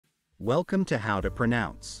Welcome to How to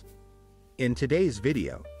Pronounce. In today's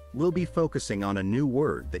video, we'll be focusing on a new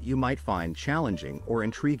word that you might find challenging or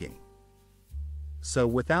intriguing. So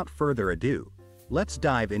without further ado, let's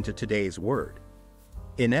dive into today's word.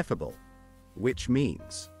 Ineffable, which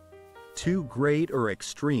means too great or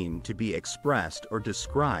extreme to be expressed or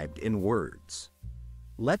described in words.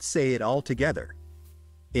 Let's say it all together.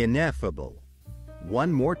 Ineffable.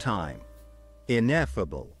 One more time.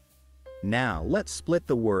 Ineffable. Now let's split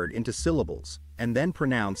the word into syllables and then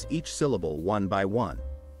pronounce each syllable one by one.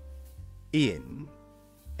 In,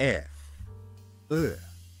 F, B.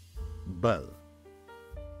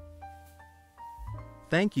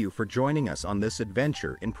 Thank you for joining us on this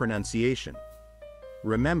adventure in pronunciation.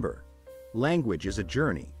 Remember, language is a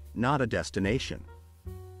journey, not a destination.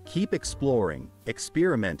 Keep exploring,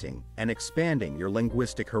 experimenting, and expanding your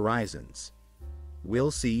linguistic horizons.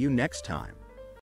 We'll see you next time.